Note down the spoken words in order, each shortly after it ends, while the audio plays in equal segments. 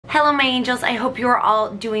Hello my angels, I hope you are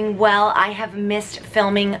all doing well. I have missed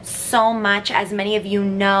filming so much. As many of you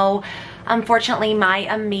know, unfortunately my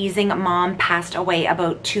amazing mom passed away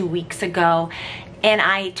about 2 weeks ago, and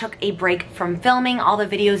I took a break from filming. All the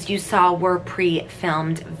videos you saw were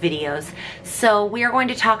pre-filmed videos. So we are going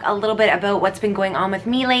to talk a little bit about what's been going on with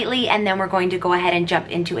me lately, and then we're going to go ahead and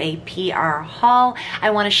jump into a PR haul.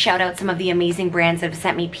 I want to shout out some of the amazing brands that have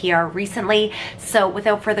sent me PR recently. So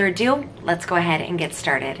without further ado, let's go ahead and get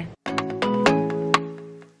started.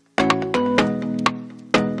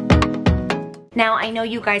 Now, I know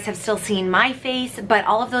you guys have still seen my face, but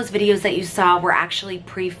all of those videos that you saw were actually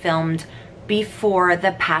pre-filmed before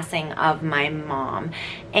the passing of my mom,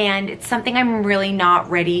 and it's something I'm really not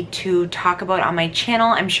ready to talk about on my channel.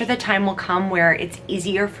 I'm sure the time will come where it's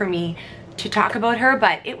easier for me to talk about her,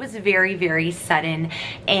 but it was very, very sudden,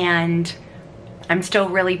 and I'm still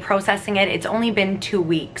really processing it. It's only been 2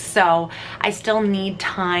 weeks, so I still need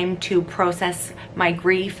time to process my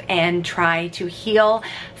grief and try to heal.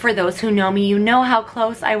 For those who know me, you know how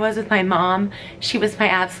close I was with my mom. She was my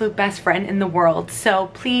absolute best friend in the world. So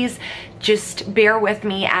please just bear with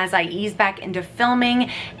me as I ease back into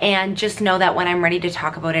filming, and just know that when I'm ready to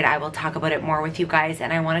talk about it, I will talk about it more with you guys,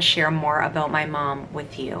 and I want to share more about my mom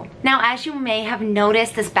with you. Now, as you may have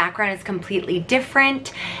noticed, this background is completely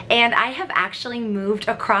different, and I have actually moved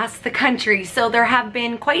across the country. So there have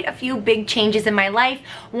been quite a few big changes in my life,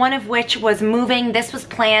 one of which was moving. This was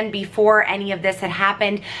planned before any of this had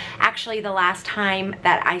happened. Actually, the last time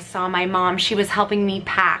that I saw my mom, she was helping me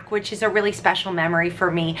pack, which is a really special memory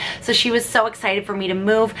for me. So she was so excited for me to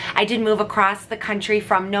move. I did move across the country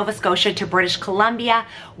from Nova Scotia to British Columbia,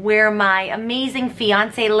 where my amazing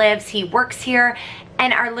fiance lives. He works here,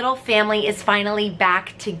 and our little family is finally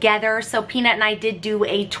back together. So Peanut and I did do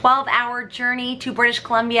a 12-hour journey to British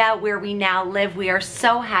Columbia, where we now live. We are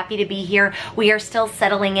so happy to be here. We are still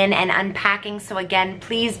settling in and unpacking, so again,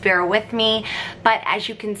 please bear with me. But as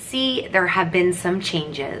you can see, there have been some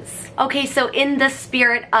changes. Okay, so in the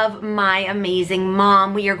spirit of my amazing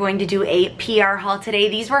mom, we are going to do a PR haul today.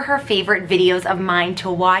 These were her favorite videos of mine to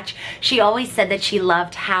watch. She always said that she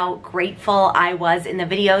loved how grateful I was in the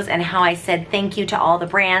videos and how I said thank you to all the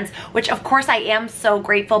brands, which of course I am so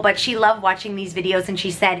grateful, but she loved watching these videos, and she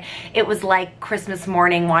said it was like Christmas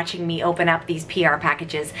morning watching me open up these PR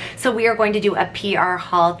packages. So we are going to do a PR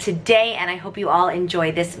haul today, and I hope you all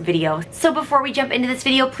enjoy this video. So before we jump into this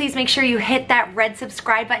video, please make sure you hit that red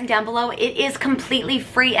subscribe button down below. It is completely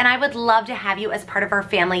free, and I would love to have you as part of our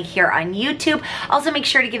family here on YouTube. Also, make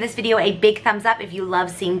sure to give this video a big thumbs up if you love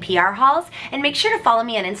seeing PR hauls, and make sure to follow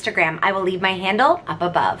me on Instagram. I will leave my handle up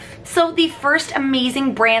above. So the first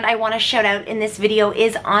amazing brand I want to shout out in this video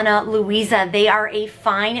is Luisa. They are a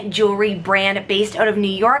fine jewelry brand based out of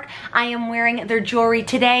New York. I am wearing their jewelry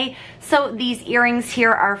today. So these earrings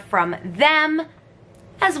here are from them,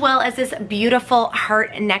 as well as this beautiful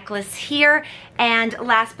heart necklace here. And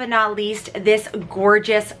last but not least, this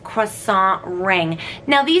gorgeous croissant ring.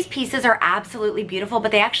 Now, these pieces are absolutely beautiful, but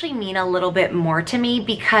they actually mean a little bit more to me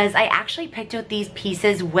because I actually picked out these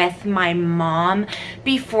pieces with my mom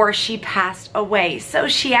before she passed away. So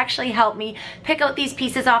she actually helped me pick out these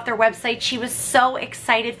pieces off their website. She was so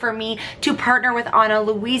excited for me to partner with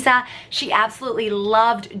Luisa. She absolutely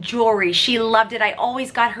loved jewelry. She loved it. I always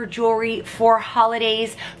got her jewelry for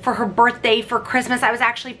holidays, for her birthday, for Christmas. I was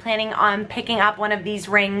actually planning on picking up one of these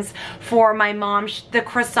rings for my mom. The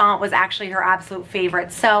croissant was actually her absolute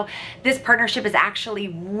favorite. So this partnership is actually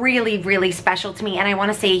really, really special to me, and I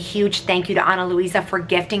want to say a huge thank you to Luisa for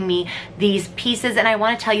gifting me these pieces, and I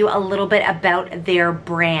want to tell you a little bit about their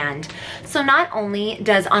brand. So not only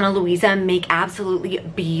does Luisa make absolutely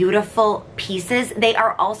beautiful pieces, they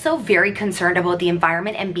are also very concerned about the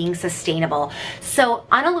environment and being sustainable. So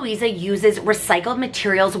Luisa uses recycled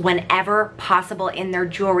materials whenever possible in their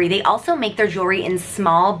jewelry. They also make their jewelry in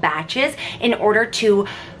small batches in order to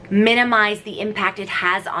minimize the impact it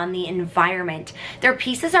has on the environment. Their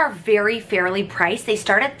pieces are very fairly priced. They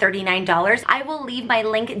start at $39. I will leave my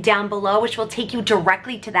link down below, which will take you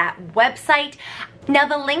directly to that website. Now,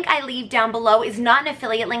 the link I leave down below is not an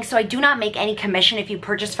affiliate link, so I do not make any commission if you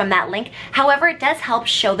purchase from that link. However, it does help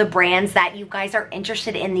show the brands that you guys are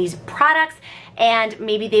interested in these products, and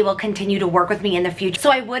maybe they will continue to work with me in the future.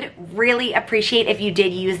 So I would really appreciate if you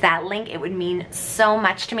did use that link. It would mean so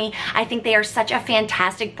much to me. I think they are such a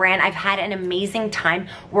fantastic brand. I've had an amazing time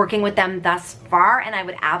working with them thus far, and I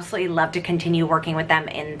would absolutely love to continue working with them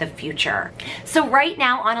in the future. So right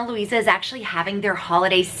now, Luisa is actually having their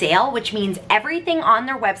holiday sale, which means everything on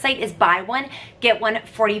their website is buy one, get one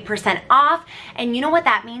 40% off. And you know what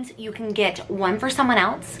that means? You can get one for someone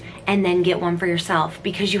else and then get one for yourself,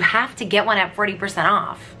 because you have to get one at 40%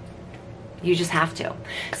 off. You just have to.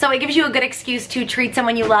 So it gives you a good excuse to treat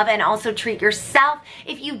someone you love and also treat yourself.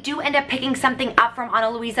 If you do end up picking something up from Ana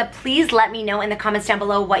Luisa, please let me know in the comments down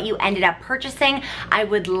below what you ended up purchasing. I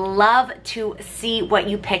would love to see what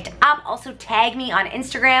you picked up. Also tag me on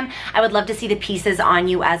Instagram. I would love to see the pieces on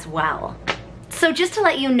you as well. So just to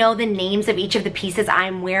let you know the names of each of the pieces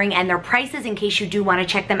I'm wearing and their prices in case you do want to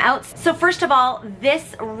check them out. So first of all,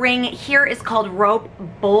 this ring here is called Rope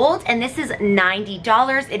Bold, and this is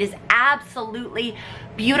 $90. It is absolutely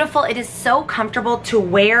beautiful. It is so comfortable to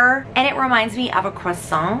wear, and it reminds me of a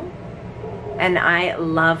croissant, and I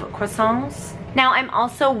love croissants. Now I'm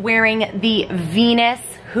also wearing the Venus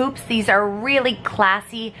hoops. These are really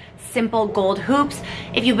classy, simple gold hoops.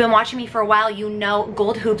 If you've been watching me for a while, you know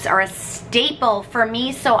gold hoops are a staple for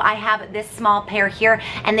me. So I have this small pair here,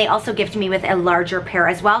 and they also gift me with a larger pair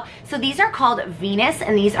as well. So these are called Venus,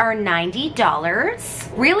 and these are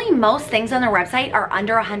 $90. Really, most things on their website are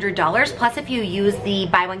under $100. Plus, if you use the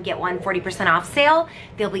buy one, get one 40% off sale,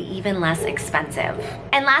 they'll be even less expensive.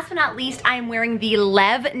 And last but not least, I'm wearing the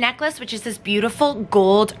Lev necklace, which is this beautiful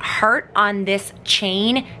gold heart on this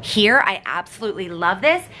chain here. I absolutely love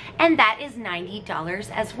this. And that is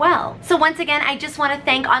 $90 as well. So once again, I just want to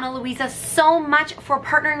thank Ana Luisa so much for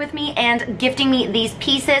partnering with me and gifting me these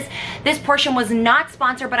pieces. This portion was not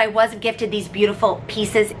sponsored, but I was gifted these beautiful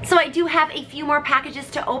pieces. So I do have a few more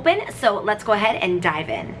packages to open, so let's go ahead and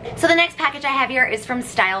dive in. So the next package I have here is from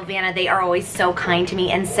Stylevana. They are always so kind to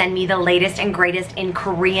me and send me the latest and greatest in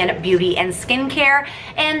Korean beauty and skincare,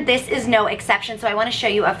 and this is no exception. So I want to show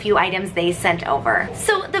you a few items they sent over.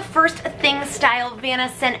 So the first thing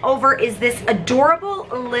Stylevana sent over is this adorable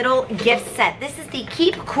little gift set. This is the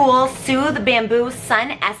Keep Cool Soothe Bamboo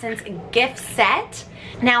Sun Essence gift set.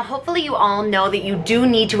 Now, hopefully you all know that you do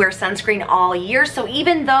need to wear sunscreen all year. So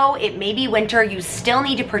even though it may be winter, you still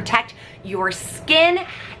need to protect your skin.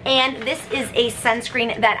 And this is a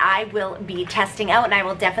sunscreen that I will be testing out, and I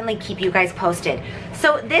will definitely keep you guys posted.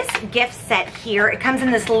 So this gift set here, it comes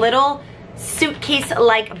in this little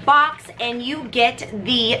suitcase-like box, and you get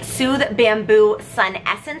the Soothe Bamboo Sun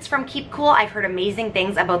Essence from Keep Cool. I've heard amazing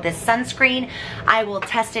things about this sunscreen. I will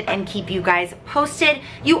test it and keep you guys posted.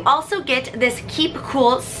 You also get this Keep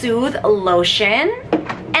Cool Soothe Lotion.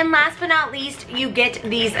 And last but not least, you get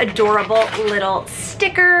these adorable little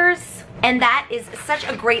stickers. And that is such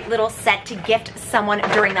a great little set to gift someone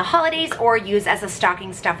during the holidays or use as a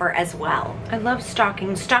stocking stuffer as well. I love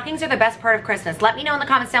stockings. Stockings are the best part of Christmas. Let me know in the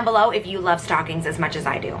comments down below if you love stockings as much as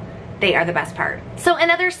I do. They are the best part. So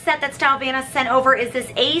another set that Stylevana sent over is this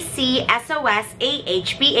ACSOS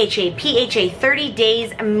AHBHA 30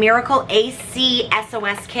 Days Miracle AC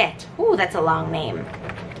SOS Kit. Ooh, that's a long name.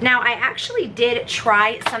 Now, I actually did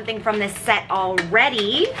try something from this set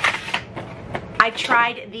already. I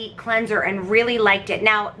tried the cleanser and really liked it.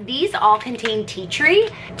 Now, these all contain tea tree.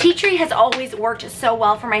 Tea tree has always worked so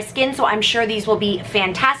well for my skin, so I'm sure these will be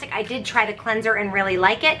fantastic. I did try the cleanser and really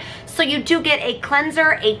like it. So you do get a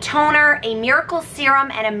cleanser, a toner, a miracle serum,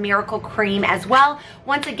 and a miracle cream as well.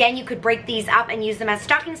 Once again, you could break these up and use them as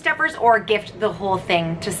stocking stuffers or gift the whole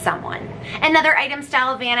thing to someone. Another item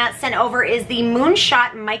Stylevana sent over is the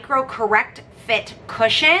Moonshot Micro Correct Fit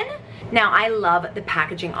Cushion. Now, I love the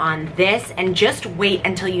packaging on this, and just wait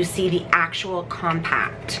until you see the actual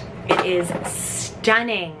compact. It is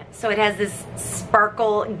stunning. So it has this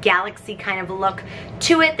sparkle galaxy kind of look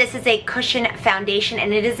to it. This is a cushion foundation,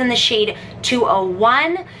 and it is in the shade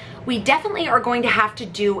 201. We definitely are going to have to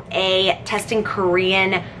do a testing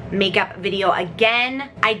Korean makeup video again.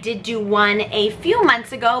 I did do one a few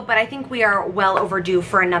months ago, but I think we are well overdue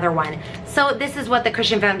for another one. So this is what the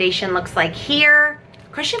cushion foundation looks like here.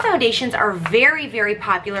 Cushion foundations are very, very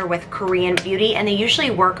popular with Korean beauty, and they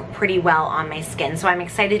usually work pretty well on my skin, so I'm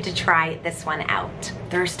excited to try this one out.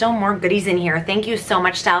 There are still more goodies in here. Thank you so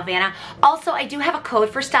much, Stylevana. Also, I do have a code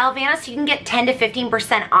for Stylevana, so you can get 10 to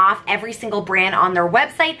 15% off every single brand on their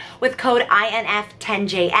website with code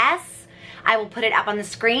INF10JS. I will put it up on the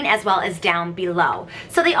screen as well as down below.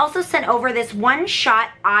 So they also sent over this one-shot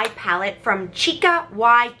eye palette from Chica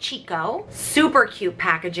y Chico. Super cute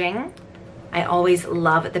packaging. I always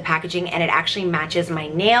love the packaging, and it actually matches my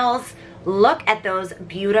nails. Look at those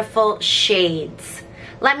beautiful shades.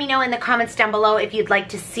 Let me know in the comments down below if you'd like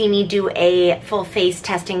to see me do a full face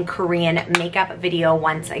testing Korean makeup video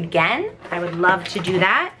once again. I would love to do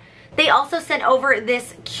that. They also sent over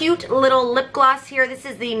this cute little lip gloss here. This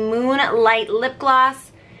is the Moonlight Lip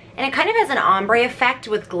Gloss, and it kind of has an ombre effect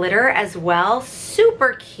with glitter as well.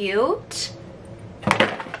 Super cute.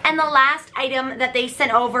 And the last item that they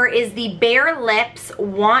sent over is the Bare Lips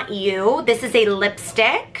Want You. This is a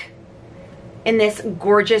lipstick in this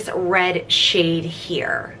gorgeous red shade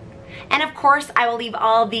here. And of course, I will leave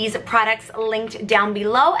all these products linked down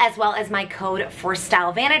below, as well as my code for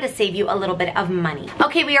Stylevana to save you a little bit of money.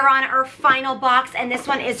 Okay, we are on our final box, and this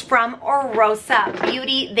one is from Orosa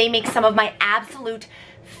Beauty. They make some of my absolute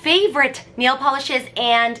favorite nail polishes,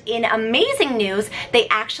 and in amazing news, they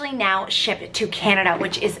actually now ship to Canada,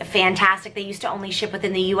 which is fantastic. They used to only ship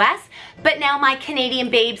within the US, but now my Canadian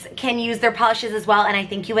babes can use their polishes as well, and I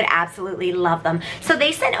think you would absolutely love them. So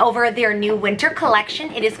they sent over their new winter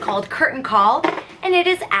collection. It is called Curtain Call, and it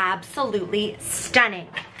is absolutely stunning.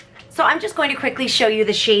 So I'm just going to quickly show you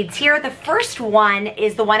the shades here. The first one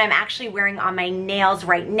is the one I'm actually wearing on my nails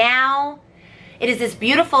right now. It is this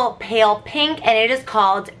beautiful pale pink, and it is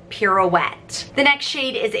called Pirouette. The next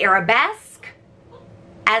shade is Arabesque.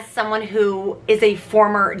 As someone who is a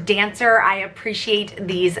former dancer, I appreciate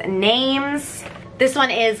these names. This one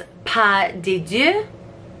is Pas de Deux.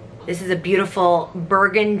 This is a beautiful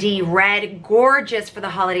burgundy red, gorgeous for the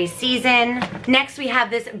holiday season. Next we have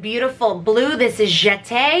this beautiful blue. This is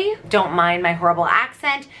Jeté. Don't mind my horrible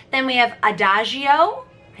accent. Then we have Adagio.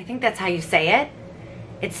 I think that's how you say it.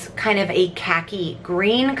 It's kind of a khaki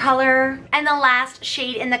green color. And the last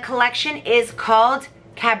shade in the collection is called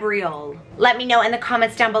Cabriole. Let me know in the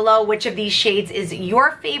comments down below which of these shades is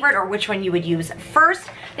your favorite or which one you would use first.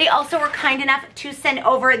 They also were kind enough to send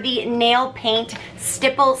over the nail paint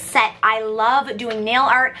stipple set. I love doing nail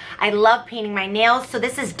art. I love painting my nails, so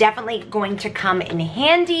this is definitely going to come in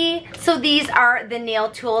handy. So these are the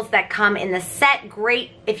nail tools that come in the set.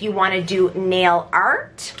 Great if you want to do nail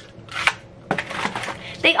art.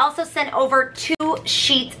 They also sent over 2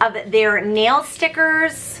 sheets of their nail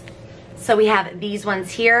stickers. So we have these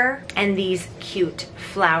ones here and these cute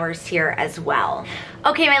flowers here as well.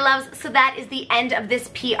 Okay, my loves, so that is the end of this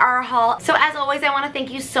PR haul. So as always, I want to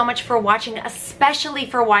thank you so much for watching, especially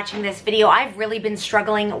for watching this video. I've really been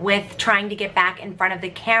struggling with trying to get back in front of the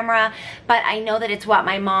camera, but I know that it's what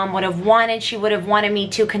my mom would have wanted. She would have wanted me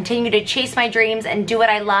to continue to chase my dreams and do what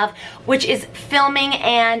I love, which is filming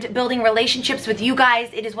and building relationships with you guys.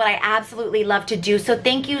 It is what I absolutely love to do. So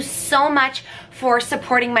thank you so much for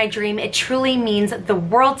supporting my dream. It truly means the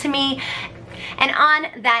world to me. And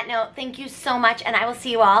on that note, thank you so much, and I will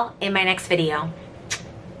see you all in my next video.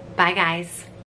 Bye, guys.